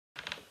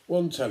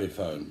one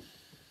telephone.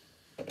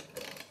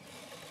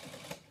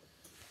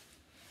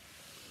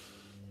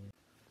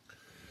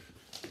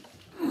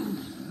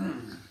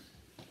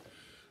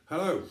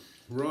 Hello,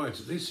 right,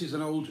 this is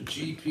an old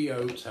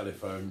GPO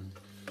telephone,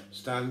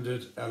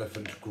 standard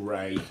elephant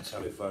grey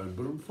telephone,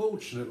 but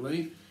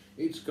unfortunately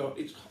it's got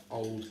its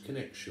old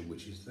connection,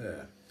 which is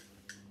there.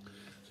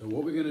 So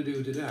what we're going to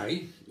do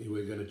today is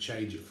we're going to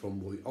change it from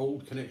the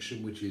old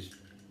connection, which is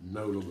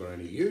no longer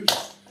any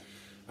use,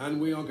 and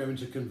we are going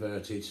to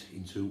convert it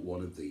into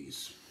one of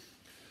these,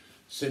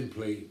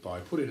 simply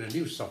by putting a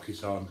new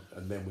socket on,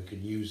 and then we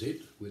can use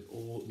it with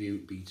all new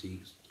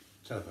BT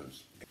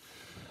telephones.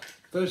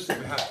 First thing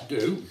we have to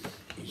do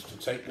is to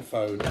take the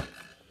phone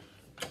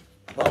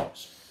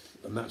apart,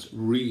 and that's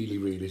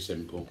really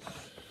simple.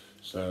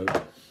 So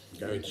I'm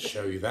going to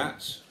show you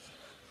that.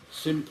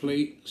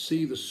 Simply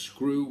see the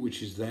screw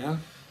which is there,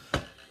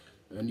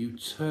 and you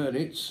turn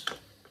it,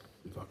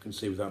 if I can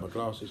see without my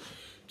glasses,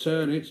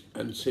 turn it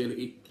until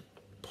it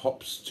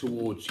pops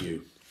towards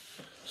you.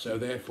 So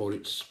therefore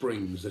it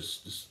springs,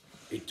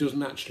 it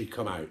doesn't actually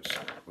come out,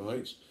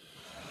 right?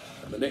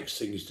 And the next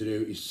thing is to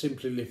do is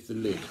simply lift the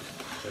lid.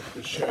 So I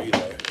can show you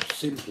there.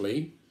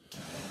 Simply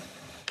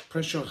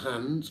press your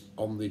hand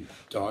on the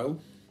dial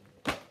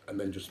and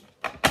then just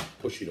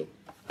push it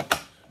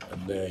up.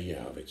 And there you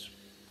have it.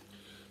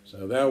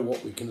 So there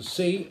what we can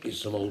see is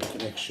some old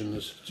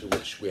connections to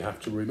which we have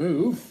to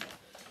remove.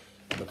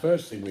 And the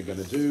first thing we're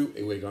going to do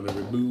is we're going to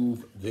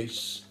remove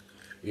this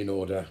in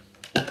order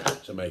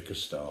to make a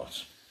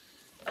start.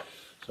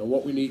 So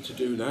what we need to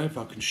do now, if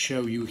I can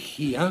show you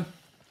here,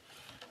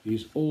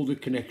 is all the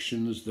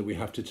connections that we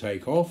have to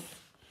take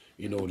off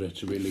in order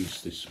to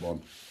release this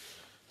one.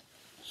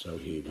 So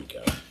here we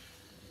go.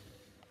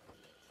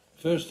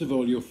 First of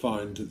all, you'll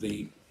find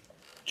the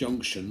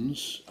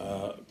junctions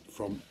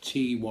from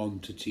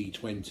T1 to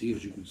T20,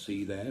 as you can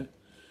see there.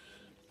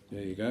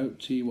 There you go,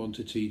 T1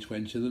 to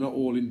T20. They're not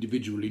all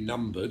individually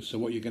numbered, so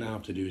what you're going to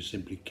have to do is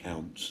simply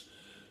count.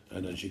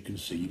 And as you can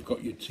see, you've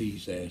got your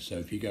T's there, so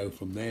if you go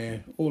from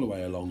there all the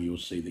way along, you'll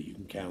see that you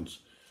can count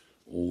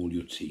all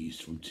your T's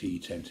from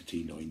T10 to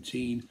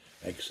T19,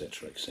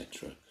 etc,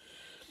 etc.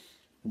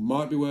 It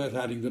might be worth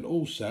adding that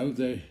also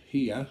they're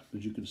here,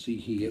 as you can see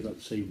here,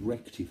 that's a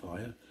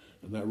rectifier,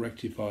 and that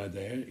rectifier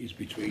there is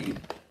between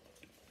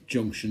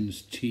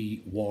junctions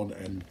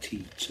T1 and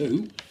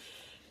T2.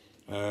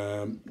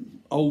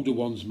 Older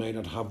ones may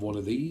not have one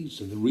of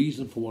these, and the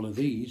reason for one of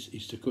these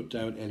is to cut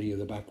down any of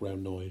the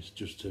background noise,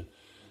 just to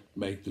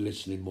make the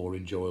listening more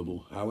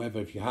enjoyable. However,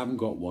 if you haven't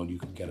got one, you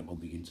can get them on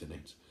the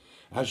internet,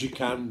 as you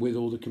can with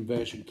all the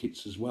conversion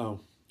kits as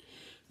well.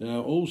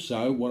 Now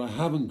also, what I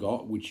haven't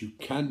got, which you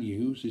can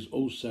use, is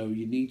also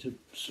you need to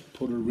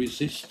put a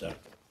resistor,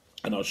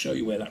 and I'll show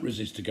you where that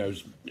resistor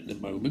goes in a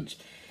moment.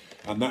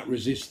 And that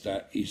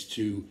resistor is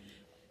to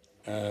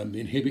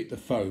inhibit the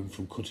phone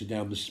from cutting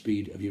down the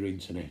speed of your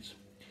internet.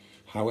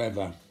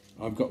 However,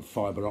 I've got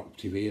fibre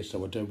optic here,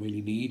 so I don't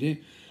really need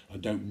it. I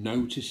don't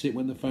notice it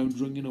when the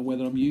phone's ringing or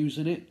whether I'm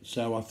using it.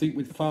 So I think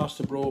with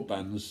faster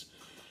broadbands,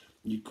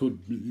 you could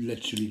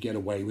literally get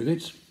away with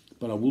it,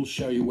 but I will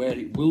show you where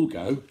it will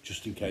go,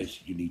 just in case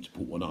you need to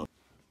put one on.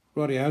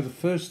 Rightio, the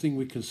first thing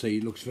we can see,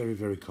 it looks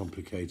very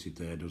complicated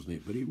there, doesn't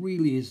it? But it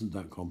really isn't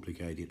that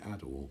complicated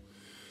at all.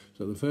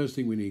 So the first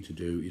thing we need to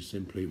do is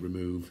simply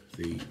remove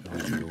the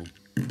original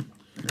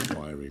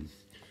wiring.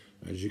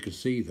 As you can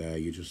see there,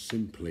 you just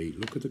simply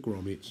look at the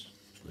grommets.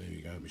 There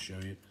you go, let me show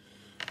you.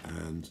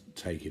 And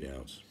take it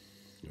out.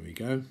 There we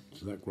go.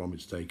 So that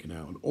grommet's taken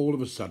out, and all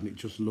of a sudden it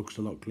just looks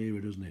a lot clearer,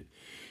 doesn't it?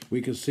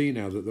 We can see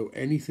now that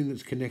anything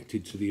that's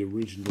connected to the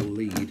original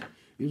lead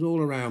is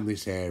all around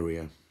this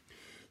area.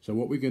 So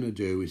what we're going to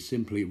do is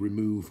simply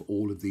remove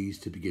all of these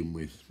to begin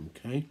with.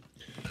 Okay,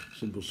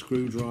 simple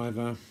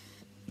screwdriver,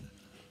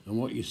 and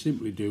what you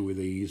simply do with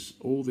these,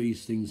 all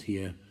these things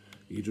here,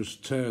 you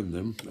just turn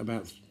them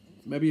about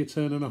maybe a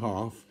turn and a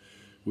half,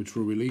 which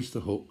will release the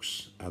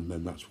hooks, and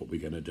then that's what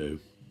we're going to do.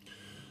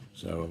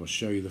 So I'll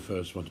show you the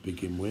first one to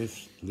begin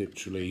with,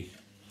 literally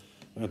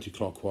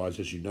anti-clockwise,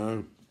 as you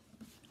know.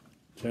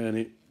 Turn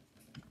it,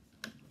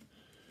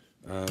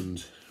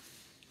 and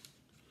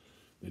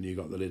then you've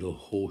got the little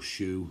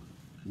horseshoe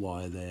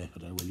wire there. I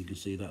don't know whether you can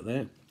see that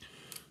there.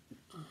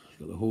 You've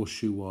got the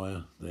horseshoe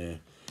wire there,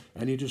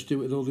 and you just do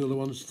it with all the other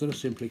ones that are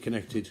simply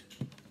connected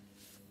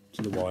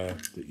to the wire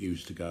that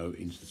used to go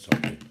into the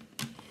socket.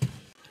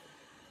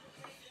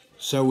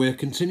 So we're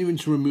continuing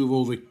to remove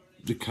all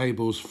the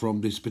cables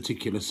from this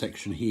particular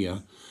section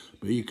here,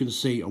 but you can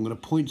see I'm going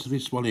to point to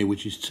this one here,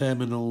 which is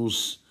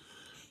terminals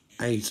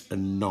 8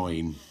 and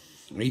 9.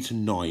 8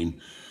 and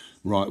 9.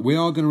 Right, we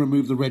are going to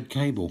remove the red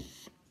cable.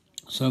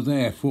 So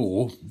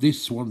therefore,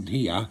 this one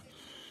here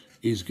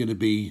is going to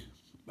be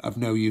of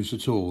no use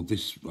at all.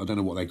 This, I don't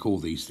know what they call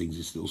these things,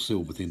 this little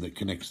silver thing that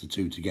connects the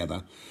two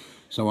together.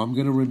 So I'm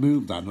going to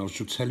remove that, and I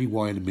shall tell you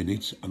why in a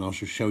minute, and I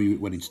shall show you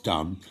it when it's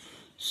done.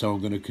 So I'm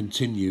going to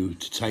continue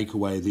to take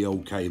away the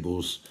old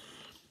cables,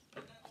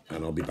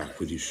 and I'll be back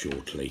with you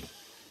shortly.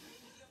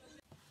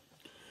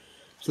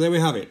 So there we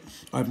have it.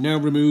 I've now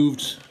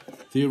removed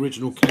the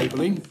original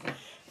cabling,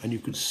 and you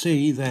can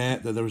see there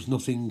that there is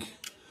nothing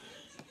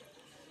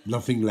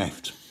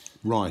left.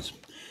 Right,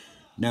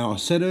 now I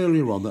said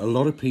earlier on that a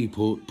lot of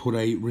people put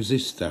a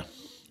resistor,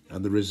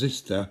 and the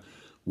resistor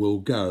will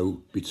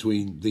go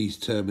between these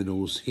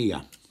terminals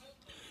here.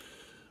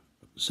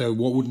 So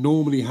what would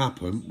normally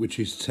happen, which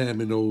is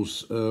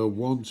terminals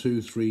 1,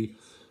 2, 3,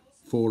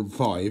 4 and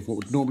 5, what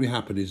would normally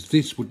happen is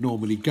this would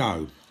normally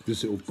go,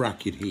 this little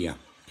bracket here.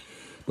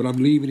 But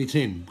I'm leaving it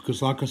in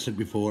because, like I said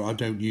before, I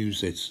don't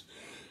use it.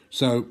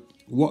 So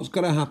what's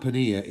going to happen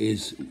here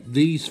is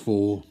these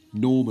four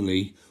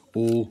normally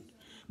all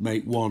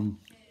make one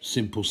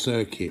simple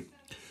circuit.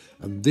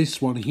 And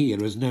this one here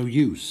has no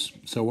use.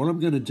 So what I'm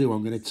going to do,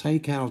 I'm going to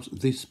take out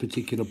this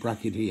particular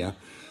bracket here,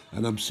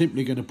 and I'm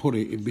simply going to put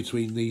it in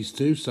between these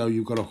two. So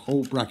you've got a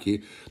whole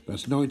bracket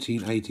that's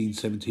 19, 18,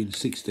 17,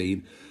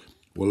 16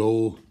 will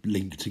all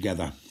link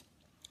together.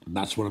 And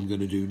that's what I'm going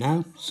to do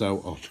now.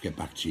 So I'll get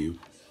back to you.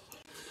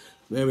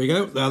 There we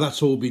go. Now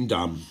that's all been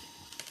done.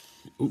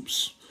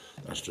 Oops,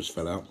 that's just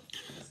fell out.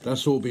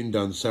 That's all been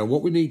done. So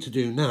what we need to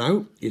do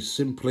now is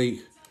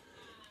simply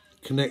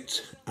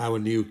connect our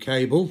new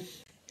cable.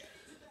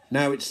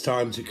 Now it's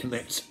time to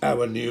connect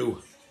our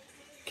new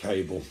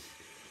cable,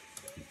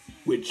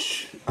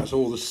 which has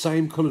all the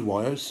same coloured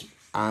wires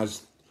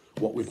as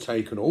what we've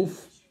taken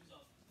off.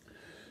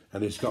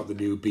 And it's got the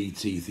new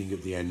BT thing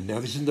at the end. Now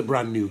this isn't the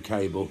brand new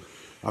cable.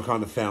 I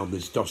kind of found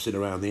this dossing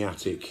around the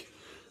attic.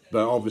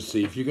 But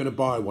obviously, if you're going to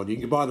buy one, you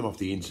can buy them off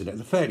the internet.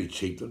 They're fairly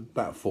cheap, they're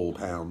about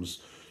 £4.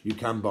 You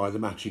can buy the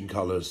matching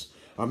colours.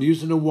 I'm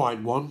using a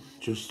white one,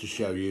 just to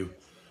show you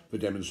for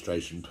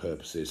demonstration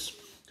purposes.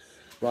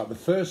 Right, the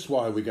first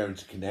wire we're going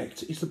to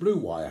connect is the blue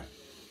wire.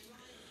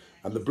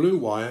 And the blue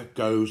wire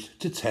goes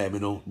to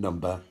terminal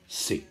number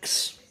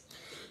 6.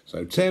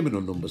 So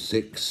terminal number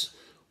 6,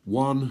 I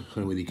don't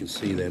know whether you can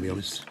see there, to be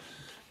honest.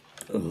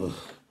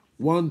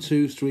 1,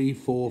 2, 3,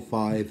 4,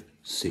 5,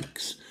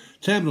 6.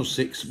 Terminal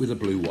 6 with a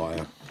blue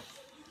wire.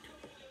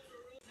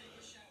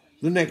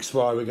 The next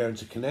wire we're going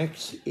to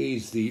connect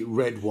is the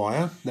red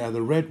wire. Now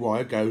the red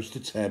wire goes to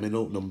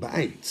terminal number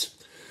 8.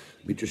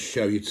 Let me just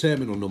show you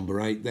terminal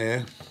number 8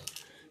 there.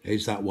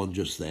 Is that one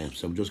just there.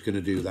 So I'm just going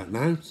to do that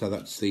now. So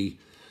that's the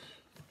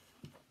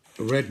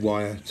red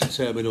wire to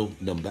terminal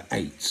number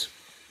 8.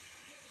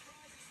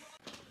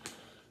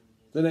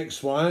 The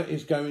next wire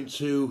is going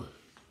to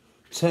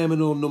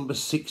terminal number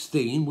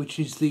 16, which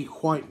is the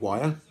white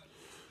wire.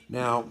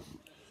 Now,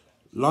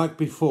 like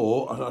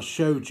before, and I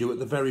showed you at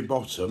the very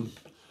bottom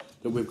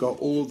that we've got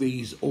all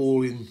these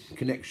all in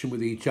connection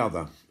with each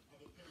other.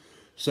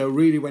 So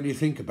really, when you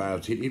think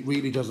about it, it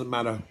really doesn't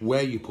matter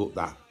where you put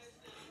that.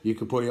 You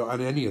can put it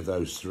on any of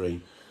those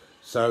three.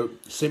 So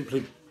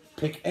simply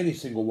pick any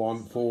single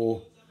one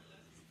for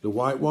the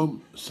white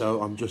one.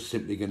 So I'm just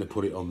simply going to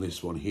put it on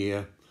this one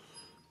here.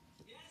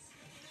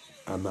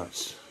 And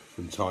that's,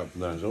 and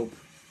tighten those up.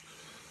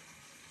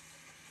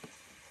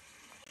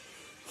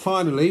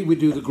 Finally, we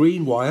do the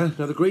green wire.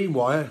 Now the green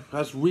wire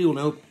has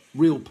no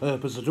real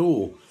purpose at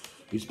all.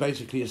 It's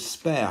basically a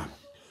spare.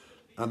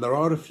 And there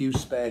are a few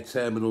spare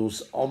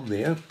terminals on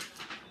there,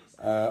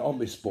 on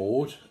this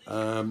board.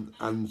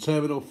 And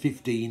terminal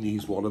 15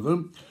 is one of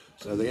them.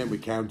 So again, we're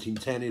counting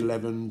 10,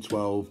 11,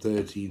 12,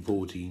 13,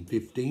 14,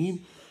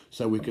 15.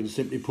 So we can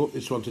simply put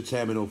this one to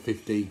terminal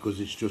 15 because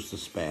it's just a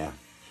spare.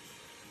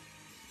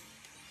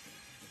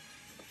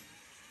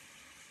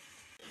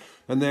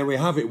 And there we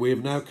have it. We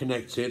have now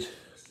connected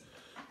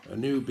a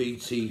new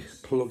BT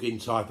plug-in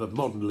type of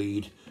modern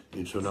lead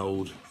into an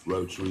old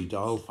rotary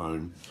dial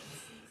phone.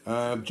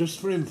 Just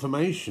for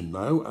information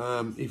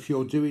though, if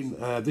you're doing,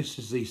 this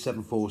is the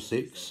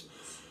 746,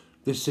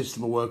 this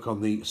system will work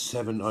on the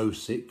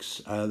 706,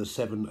 the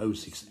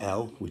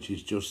 706L, which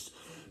is just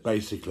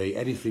basically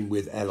anything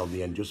with L on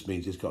the end, just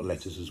means it's got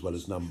letters as well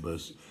as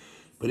numbers.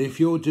 But if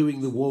you're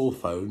doing the wall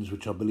phones,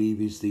 which I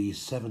believe is the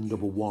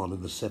 711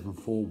 and the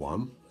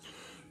 741,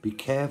 be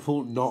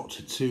careful not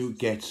to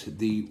get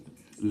the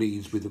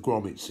leads with the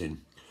grommets in.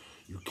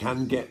 You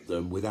can get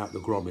them without the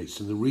grommets,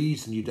 and the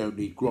reason you don't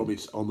need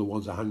grommets on the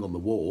ones that hang on the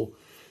wall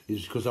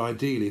is because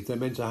ideally, if they're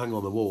meant to hang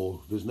on the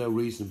wall, there's no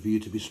reason for you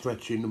to be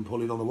stretching and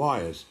pulling on the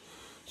wires.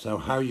 So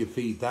how you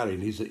feed that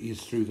in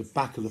is through the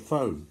back of the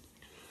phone.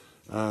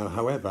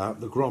 However,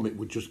 the grommet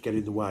would just get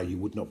in the way. You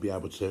would not be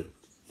able to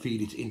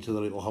feed it into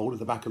the little hole at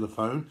the back of the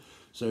phone.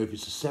 So if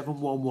it's the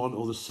 711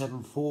 or the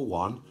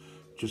 741,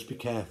 just be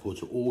careful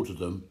to order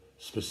them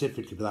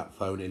specifically for that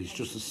phone, and it's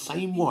just the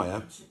same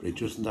wire, but it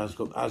just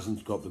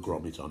hasn't got the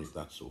grommet on it,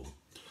 that's all.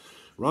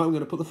 Right, I'm going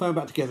to put the phone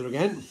back together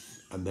again,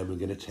 and then we're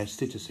going to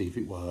test it to see if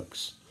it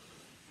works.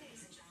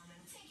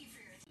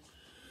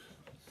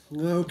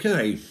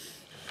 Okay,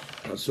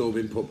 that's all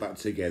been put back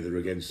together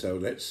again, so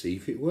let's see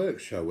if it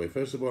works, shall we?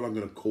 First of all, I'm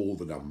going to call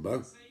the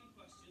number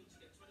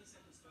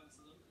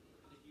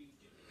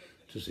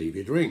to see if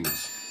it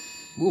rings.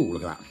 Ooh,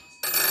 look at that.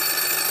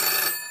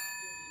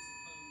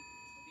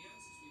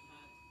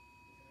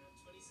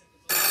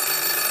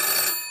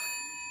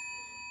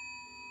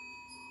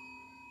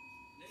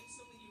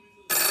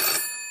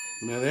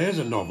 Now there's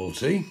a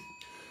novelty.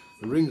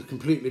 The ring's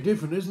completely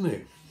different, isn't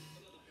it?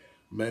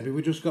 Maybe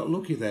we just got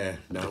lucky there.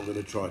 Now I'm going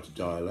to try to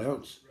dial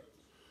out. So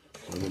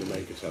I'm going to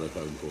make a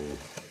telephone call.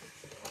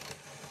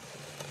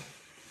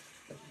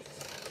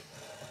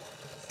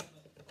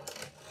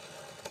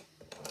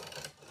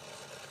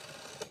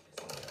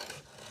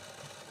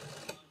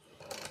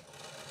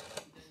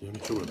 The only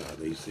trouble about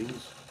these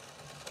things.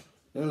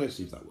 Now let's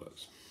see if that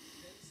works.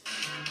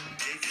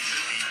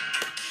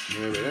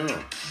 There we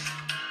are.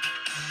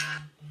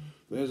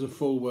 There's a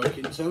full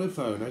working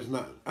telephone. Isn't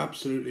that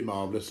absolutely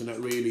marvellous? And it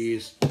really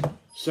is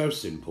so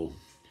simple.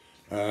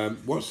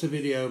 Watch the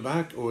video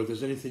back, or if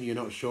there's anything you're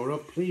not sure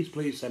of, please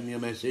send me a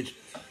message.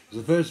 It's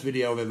the first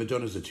video I've ever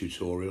done as a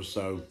tutorial,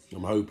 so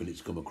I'm hoping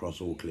it's come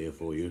across all clear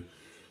for you.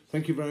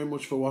 Thank you very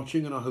much for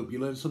watching, and I hope you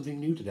learned something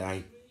new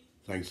today.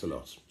 Thanks a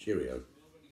lot. Cheerio.